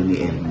masyado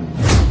ni Elmo.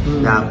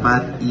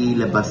 Dapat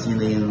ilabas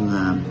niya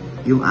na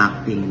yung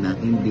acting na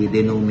hindi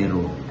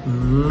denumero.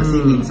 Kasi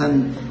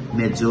minsan,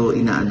 medyo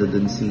inaano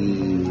dun si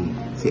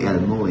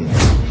Elmo eh.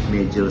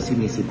 Medyo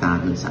sinisita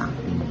dun sa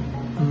acting.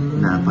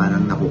 Na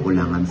parang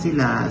nakukulangan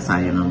sila,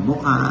 sayang ang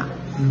mukha.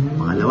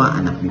 Pangalawa,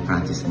 anak ni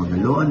Kris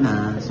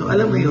Magalona. So,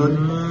 alam mo yun,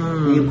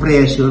 yung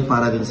pressure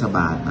para dun sa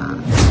bata.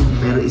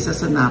 Pero isa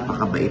sa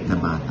napakabait na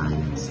bata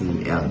yun, si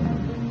Elmo.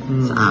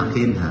 Sa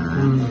akin ha,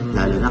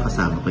 lalo na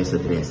kasama ko sa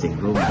dressing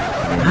room.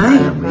 Ay!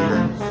 Alam mo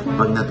yan,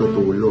 pag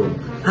natutulog.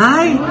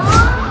 Ay!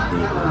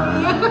 Diba?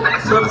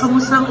 So,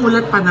 kamusta ang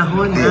ulat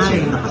panahon? Eh,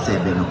 Ay! siya naka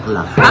 7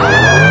 o'clock.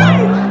 Ay!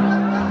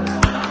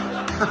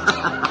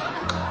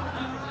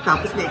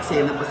 Tapos may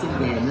eksena pa si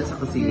Rena sa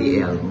si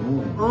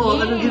Elmo. Oh,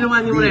 anong ginawa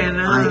ni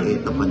Rena? Ay,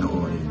 ito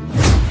panoorin.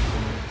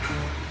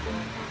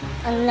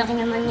 Ang laki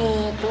naman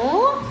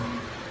nito.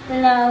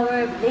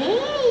 Flower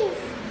base.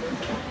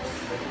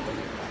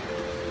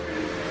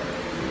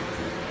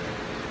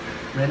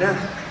 Rena,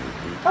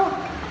 Oh,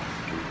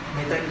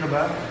 may time na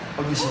ba?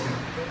 Pag-isipin.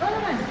 oo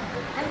naman.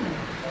 Ano?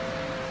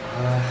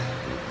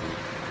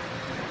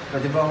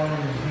 Pwede ba akong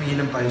humingi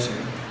ng payo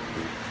sa'yo?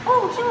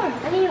 Oh, sure.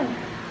 Ano yun?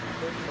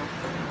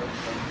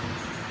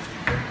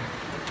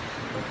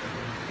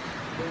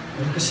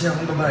 Meron kasi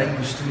akong babaeng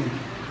gusto eh.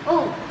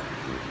 Oh,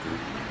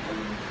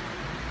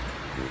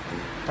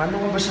 Paano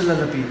ko ba siya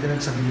lalapitan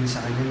at sabihin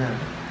sa kanya na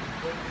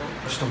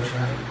gusto ko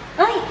siya?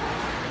 ay!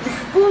 Diyos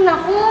ko,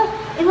 naku!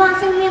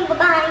 Iwasan mo yung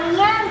babaeng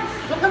yan!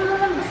 Huwag ka mo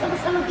lang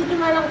basta-basta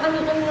magtitimalang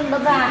kami ng yung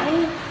babae.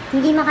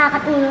 Hindi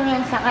makakatulong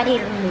yan sa karir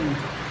mo.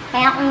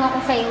 Kaya kung ako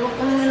sa'yo, huwag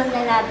ka mo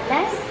mag-love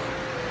life.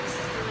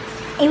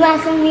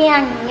 Iwasan mo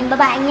yan. Yung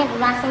babaeng yan,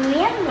 iwasan mo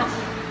yan.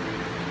 Naku.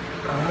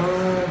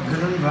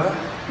 Ganun ba?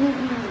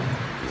 Mm-hmm.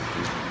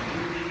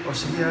 O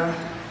sige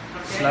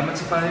salamat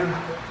sa payo.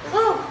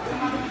 Oh!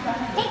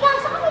 Teka,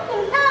 saan kami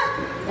punta?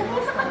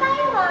 Nag-usap pa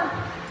tayo ah.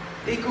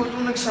 Eh, ikaw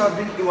itong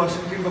nagsabing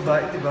iwasan ko yung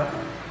babae, di ba?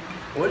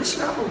 Uwalis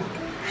na ako.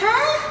 Ha?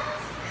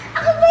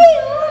 Ako ba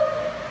yun?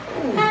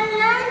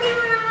 Hala, hindi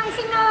mo naman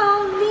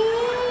sinabi.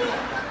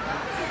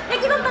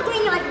 Pwede bang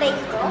patuloy yung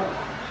advice ko?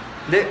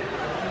 Hindi.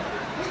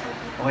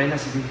 Okay na,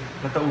 sige.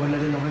 Natauhan na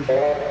rin ako eh.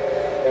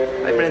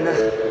 Bye, Brenda.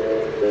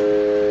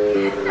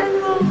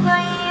 Ano ba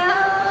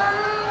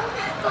yan?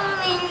 Kung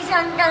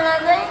minsan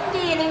talaga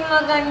hindi rin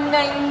maganda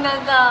yung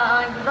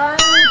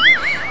nag-a-advance.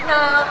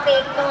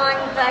 Naapektuhan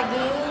ka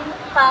din.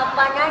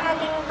 Papa na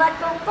naging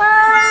bato pa.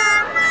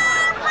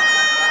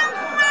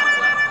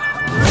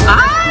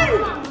 Ay!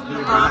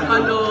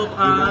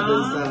 Nakakaloka.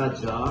 Doon sa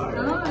jar.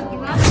 Di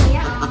ba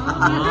kuya?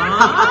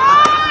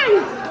 Ay!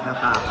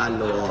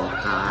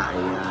 Nakakaloka.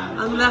 Ayan.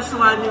 Ang last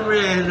one ni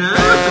Rena.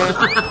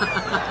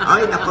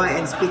 Ay, nako,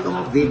 and speaking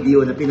of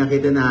video na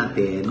pinakita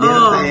natin,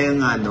 meron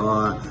tayong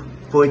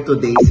for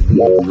today's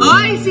video.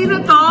 Ay, sino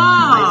to?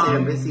 Ay,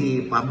 siyempre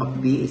si Papa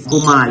P.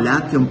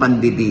 Kumalat yung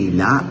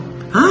pandidila.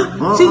 Ha?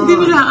 Oo.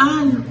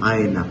 Sindilaan.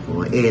 Ay,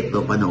 nako,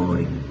 eto,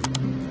 panoorin.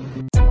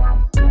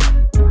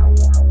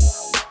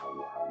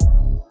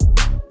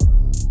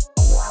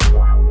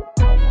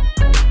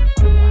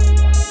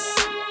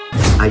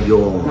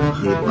 Ayun,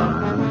 diba?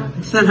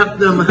 Sarap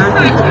naman.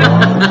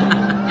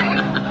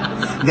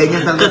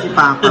 Ganyan talaga si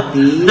Papa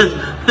P.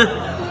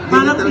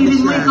 Parang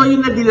feeling mo ikaw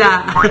yung nadila.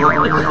 Oo,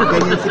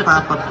 ganyan si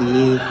Papa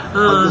P.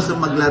 Pag gusto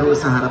maglaro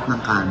sa harap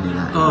ng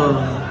camera,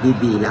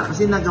 bibila.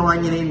 Kasi nagawa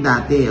niya na yung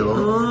dati,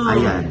 oh.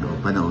 Ayan, oh,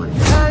 panoorin.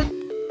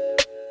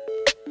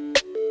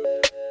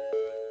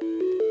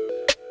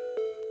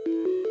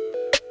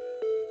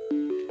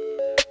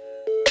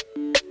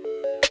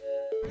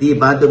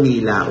 Diba,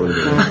 dumila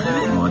ulit.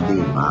 O,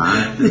 diba?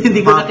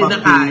 Hindi ko na Papa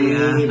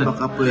kinakaya. P,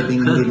 baka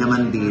pwedeng hindi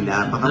naman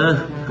dila, baka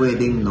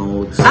pwedeng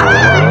notes.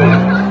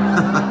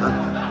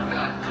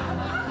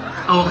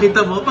 Oh,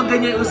 kita mo, pag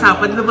ganyan yung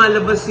usapan,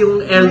 lumalabas yung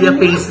area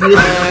face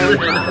niya.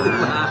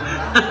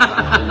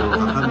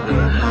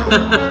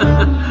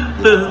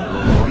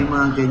 May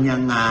mga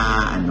ganyang,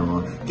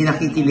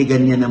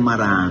 kinakikiligan niya ng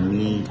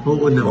marami.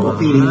 Oo naman. Oo,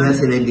 feeling na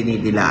sila yung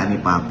dinidilaan ni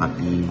Papa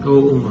P.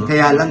 Oo nga.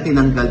 Kaya lang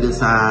tinanggal doon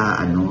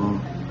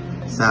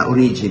sa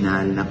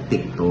original na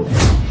TikTok.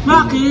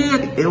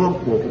 Bakit? Ewan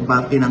ko kung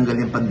bakit tinanggal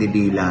yung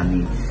pandidila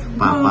ni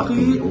Papa P.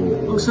 Bakit?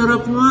 Oo. Ang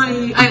sarap nga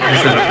eh. Ay, ang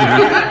sarap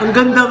nga. Ang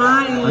ganda nga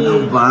eh. Ano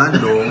ba,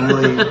 Loy?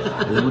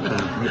 Alam mo ta,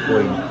 may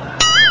point.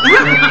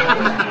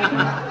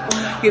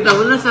 Kita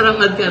mo na,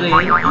 sarapan ka rin.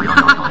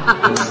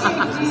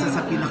 Isa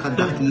sa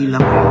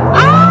pinakadakilang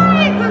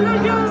Ay,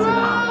 talaga ba?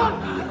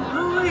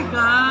 Oh my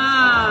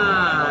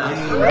God. ay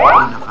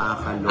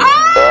nakakaloka.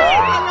 Ay,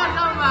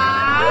 talaga ba?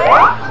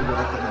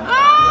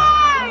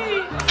 Ay!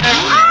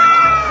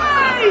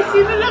 Ay!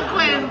 Sino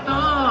nagkwento?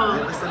 Ay,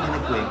 basta may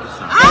nagkwento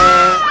siya.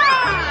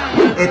 Ay!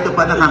 Ito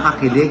pa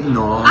nakakakilig,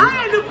 no?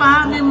 Ay, ano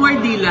pa? May more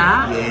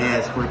dila?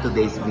 Yes, for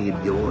today's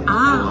video.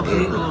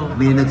 Okay.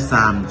 May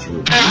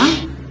nag-samchu.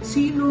 Ay,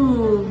 sino?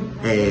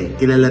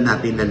 Kilala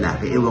natin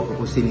lalaki. Ewan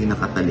ko kung sino yung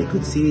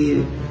nakatalikod.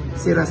 Si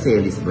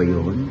Racelis ba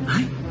yun?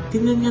 Ay,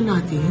 tingnan niya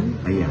natin.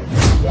 Ayan.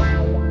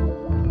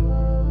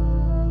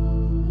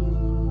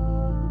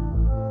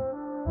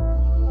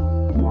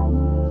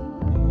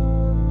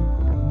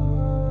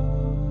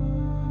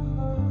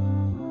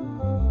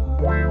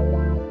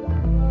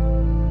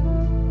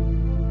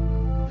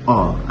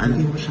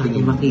 Hindi mo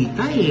masyadong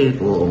makita eh.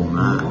 Oo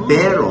nga.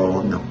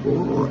 Pero,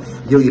 naku,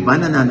 yung iba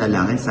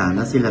nananalangin,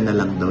 sana sila na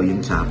lang daw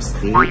yung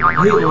chopstick. Ay,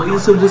 yung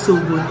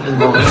subo-subo.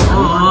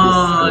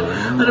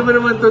 Ano ba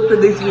naman to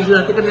today's video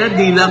natin? Kanina,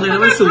 di lang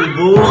naman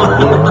subo.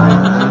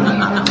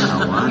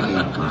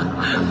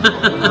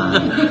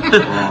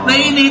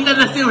 Nainitan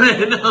na si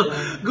Brena.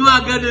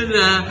 Gumagano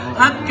na.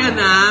 Hot ka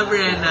na,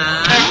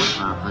 Brena.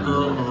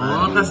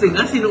 Oo, kasi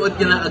nga sinuot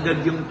niya na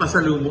agad yung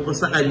pasalubong ko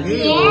sa kanya.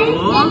 Yes,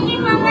 thank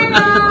you, Mama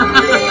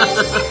Loy.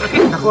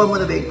 Nakuha mo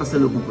na ba yung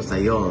pasalubong ko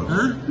sa'yo?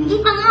 Ha?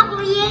 Hindi pa nga,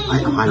 kuya.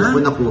 Ay, akala ko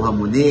nakuha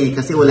mo na eh.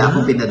 Kasi wala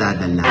akong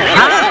pinadadala.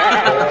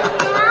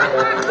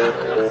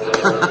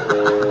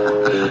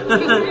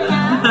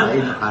 Ay,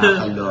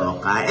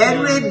 nakakaloka. And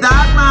with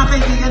that, mga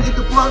kaibigan,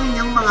 ito po ang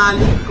inyong mga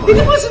lingkod.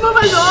 Hindi po si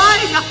Mama Loy!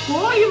 Naku,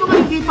 yung mga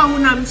hindi pa po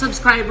namin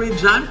subscriber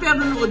dyan,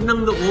 pero nood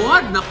ng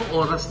nood. Naku,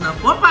 oras na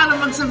po para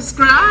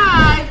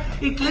mag-subscribe.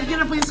 I-click nyo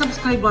na po yung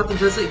subscribe button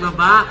dyan sa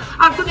ibaba.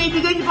 At kung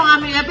naibigay nyo po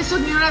ang aming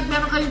episode nyo at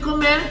meron kayong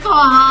komento,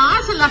 ha?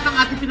 Sa lahat ng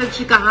ating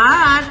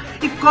pinagchikahan,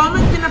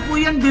 i-comment nyo na po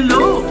yan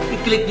below.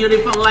 I-click nyo rin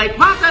po ang like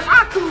button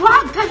at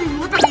huwag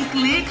kalimutan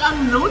i-click ang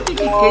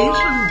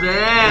notification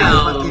bell.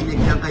 Pag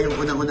kinigyan kayong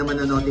unang-una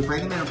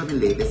man-notify na meron kami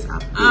latest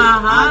update.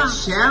 Aha. At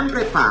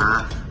syempre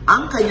pa,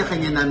 ang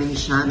kanya-kanya naming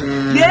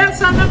channel. Yes,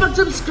 sana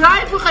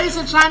mag-subscribe po kayo sa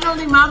channel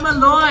ni Mama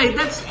Loy.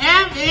 That's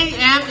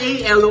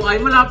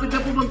MAMALOI. Malapit na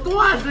po mag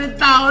 200,000.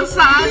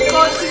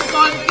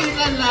 Konting-konti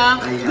na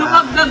lang. Ayan.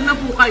 Dumagdag na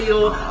po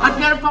kayo. At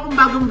meron pa akong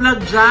bagong vlog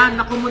dyan.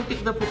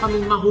 Nakumuntik na po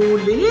kaming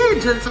mahuli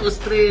dyan sa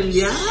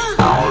Australia.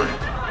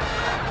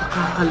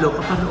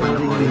 Nakakaloka,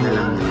 panoorin Na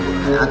lang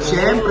nila. At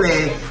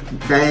syempre,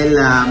 dahil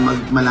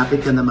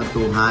malapit ka na mag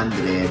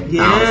 200,000.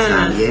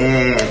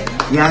 Yes.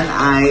 Yan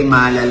ay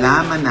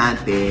malalaman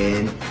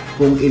natin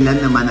kung ilan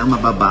naman ang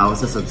mababaw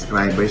sa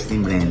subscribers ni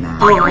Brena.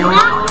 Oo.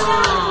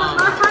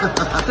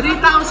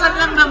 3,000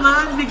 lang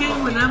naman. Bigay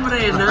mo na,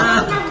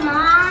 Brena.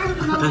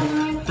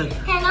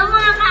 Hello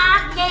mga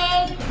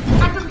ka-update!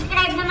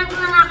 Subscribe naman ko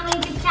ng aking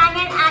YouTube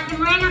channel at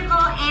Brena ko,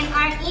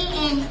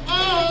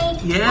 MRENA.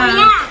 Yeah.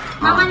 Kuya,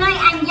 Mama Loy,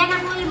 andyan na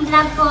po yung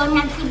vlog ko,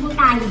 nagsibo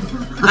tayo.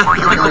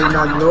 Ay,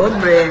 no,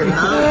 Brena.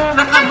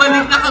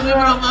 Nakabalik na kami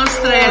from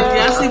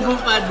Australia. Cebu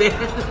pa din.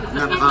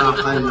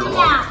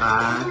 Nakakaloka.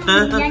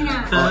 Andyan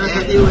na.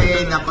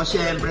 Anyway, nako,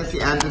 syempre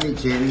si Anthony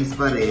Jennings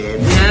pa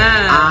rin.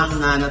 Yes.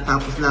 Ang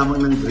natapos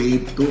lamang ng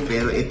grade 2,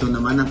 pero ito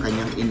naman ang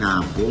kanyang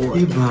inabot.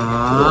 Diba?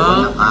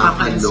 Oo,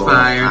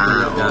 Nakaka-inspire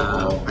talaga.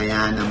 Oo,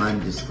 kaya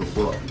naman, Diyos ko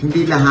po,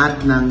 hindi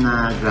lahat ng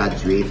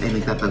graduate ay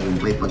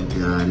nagtatagumpay pag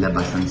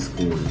labas ng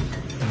school.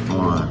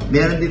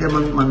 Meron din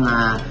namang mga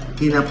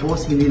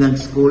kinapos, hindi ng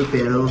school,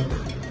 pero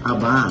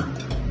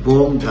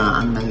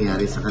bongga ang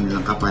nangyari sa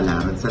kanilang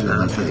kapalaran sa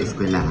labas ng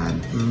eskwelahan.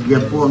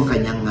 Yan po ang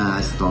kanyang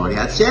story.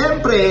 At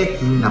syempre,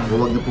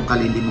 naku, huwag niyo pong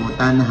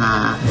kalilimutan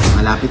ha,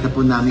 malapit na po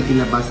namin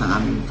ilabas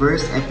ang aming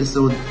first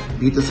episode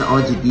dito sa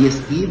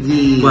OGDS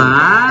TV. Wow!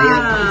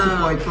 Ayan,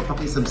 pakisupport po,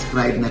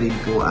 pakisubscribe na rin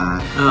po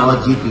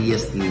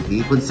OGDS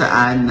TV, kung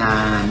saan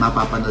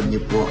mapapanood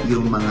niyo po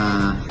yung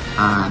mga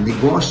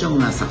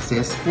negosyong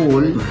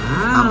successful,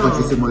 ang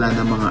pagsisimula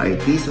ng mga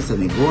artista sa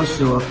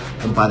negosyo,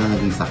 kung paano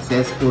naging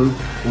successful,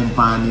 kung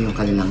paano yung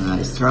kanilang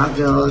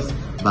struggles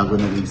bago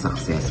naging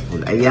successful.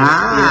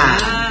 Ayan!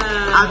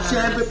 At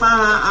syempre pa,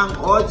 ang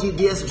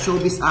OGDS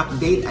Showbiz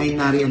Update ay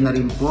nariyan na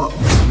rin po.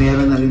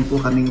 Meron na rin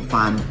po kaming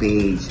fan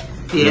page.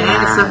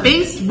 Yes, sa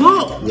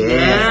Facebook.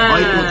 Yes.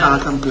 Oy,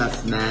 2,000 plus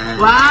na.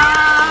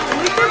 Wow!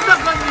 Uy,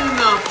 tatagal nyo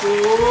na po.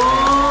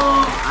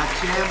 At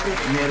syempre,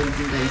 meron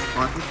din tayo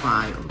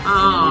Spotify.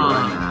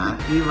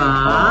 Diba?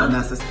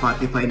 Nasa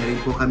Spotify na rin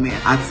po kami.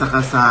 At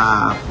saka sa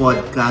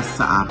podcast,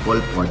 sa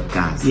Apple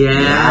Podcast.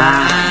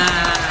 Yeah.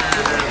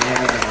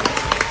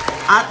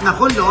 At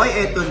naku, Loy,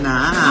 eto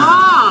na.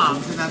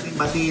 Gusto natin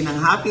batiin ng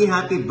happy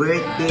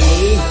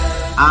birthday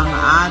ang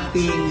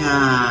ating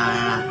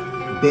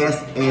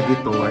best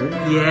editor.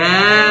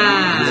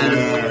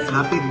 Yes.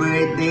 Happy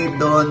birthday,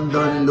 Don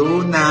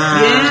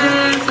Luna.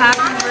 Yes,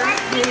 happy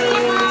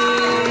birthday.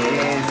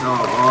 Yes,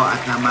 oo.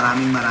 At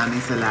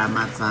maraming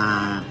salamat sa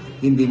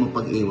hindi mo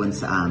pag-iwan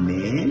sa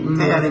amin.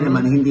 Kaya rin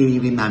naman, hindi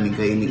rin namin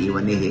kayo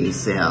iniiwan ni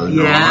Hazel. No?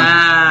 Yes.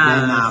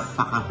 Dahil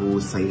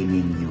napakahusay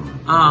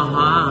ninyo.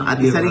 At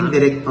diba? isa ring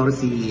director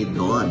si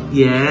Don.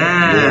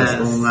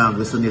 Yes. Kung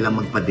gusto nilang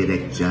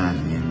magpa-direct dyan,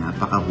 yan,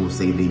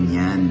 napakahusay din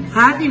yan.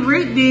 Happy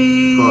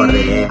birthday!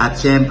 Correct. At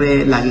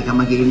syempre, lagi ka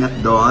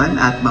mag-iingat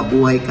doon at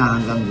mabuhay ka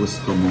hanggang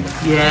gusto mo.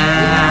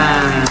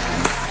 Yes.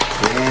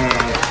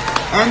 Yes.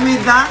 And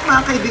with that,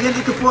 mga kaibigan,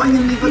 ito po ang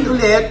yung lingkod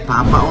ulit.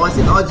 Papa Oas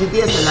and OG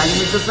Diaz, lagi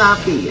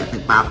nagsasabi at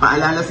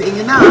nagpapaalala sa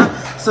inyo na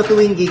sa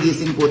tuwing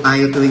gigising po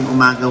tayo, tuwing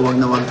umaga, wag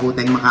na wag po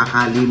tayong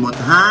makakalimot,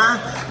 ha?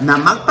 Na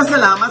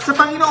magpasalamat sa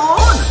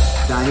Panginoon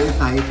dahil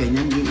tayo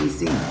kanyang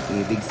ginising.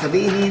 Ibig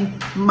sabihin,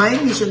 may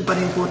mission pa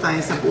rin po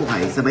tayo sa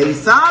buhay. Sabay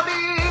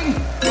sabing,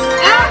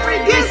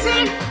 every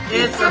gising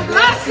is a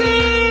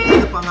blessing!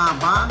 Ano pa nga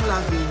ba ang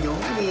lagi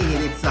niyong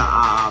hinihilit sa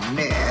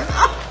amin?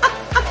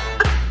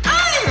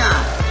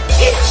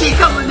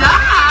 Ichika mo na!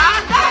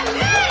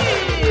 Dali!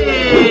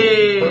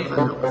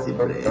 Ano kasi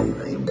Brenda,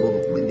 yung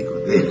buhok mo, hindi ko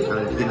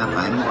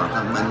kinakain mo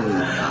akang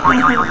manuka.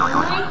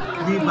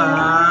 Diba?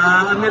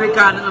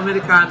 Amerikano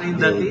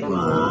yung dating.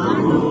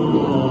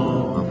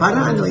 Para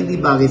ano, hindi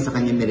bagay sa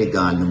kanya may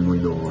regalo mo,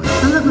 Lord.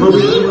 Talaga?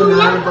 Bawin mo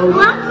na, bawin mo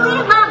na.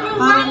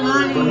 Parang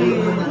nga eh.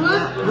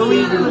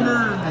 Gawin ko na.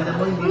 Alam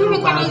mo, hindi Uy, mo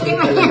may bagay kakaitin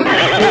mo sa yan.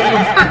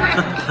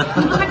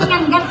 Hindi ko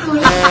matinanggat mo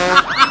yan.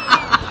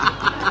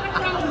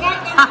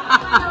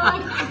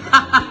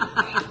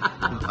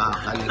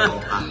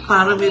 Nakakaloka.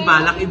 Parang may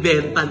balak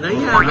ibenta na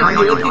yan.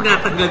 Ngayon,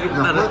 tinatanggal yung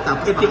Naku, parang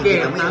tapos pakita mo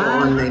etiketa.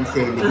 yung online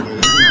selling niya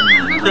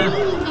yan.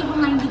 Hindi ko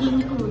man bigay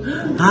ni Kuya.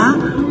 Ha?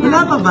 Wala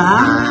pa ba?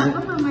 Ako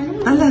pa man.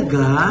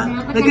 Talaga?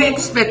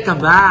 Nag-expect ka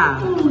ba?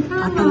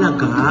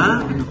 Talaga?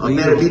 O,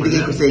 meron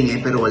bibigay ko sa inyo,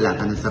 pero wala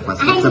ka na sa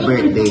passport sa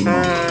birthday mo.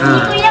 Hindi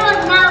Kuya,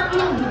 wag na ako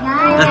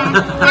pinabigay.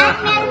 Kahit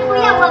meron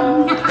Kuya, wag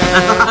na.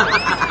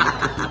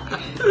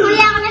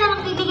 Kuya, ako na lang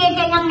magbibigay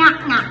kayo ng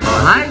knock-knock.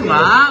 Ay,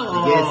 wow!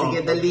 Sige, sige,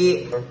 dali.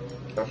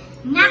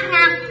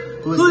 Knock-knock.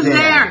 Who's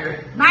there?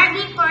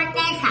 Barbie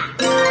Fortesa.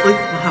 Uy,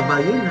 mahaba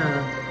yun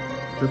ah.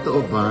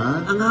 Totoo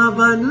ba? Ang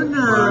haba nun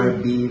ah.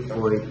 Barbie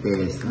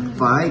Fortesa. 5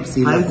 5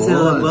 syllables.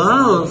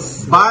 syllables.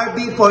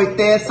 Barbie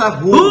Fortesa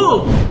who?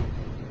 Who?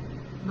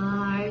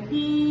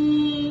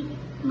 Barbie,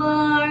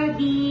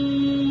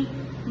 Barbie,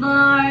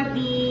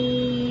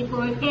 Barbie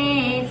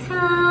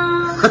Fortesa.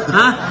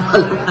 Ha?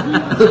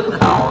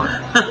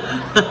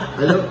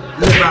 Alam,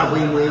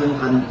 nababoy mo yung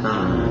kanta.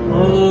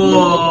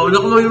 Oh,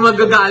 naku mo yung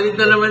magagalit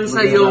na naman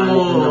sa'yo.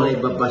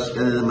 Ibabash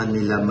ka na naman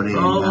nila,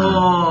 Brenda.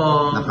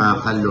 Oo.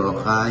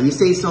 Nakakaloka. You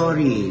say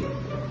sorry.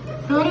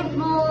 Sorry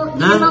po, hindi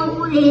Ha? naman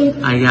ulit.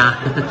 Ayan.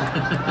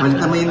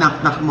 Malita mo yung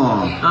knock-knock mo.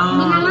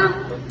 Hindi naman.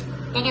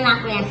 Teka lang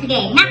Kuya, sige,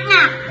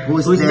 knock-knock.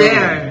 Who's Who's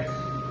there?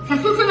 Sa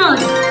susunod.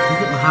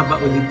 Hindi, mahaba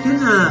ulit yun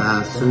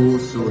ah. Sa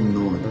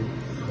susunod.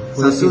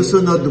 Sa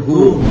susunod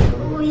who?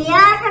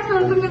 Kuya, sa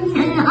susunod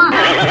na lang.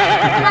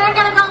 Wala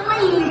talaga akong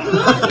maisip.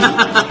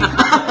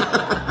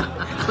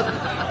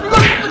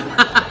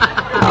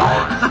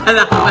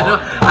 Alam ko ano,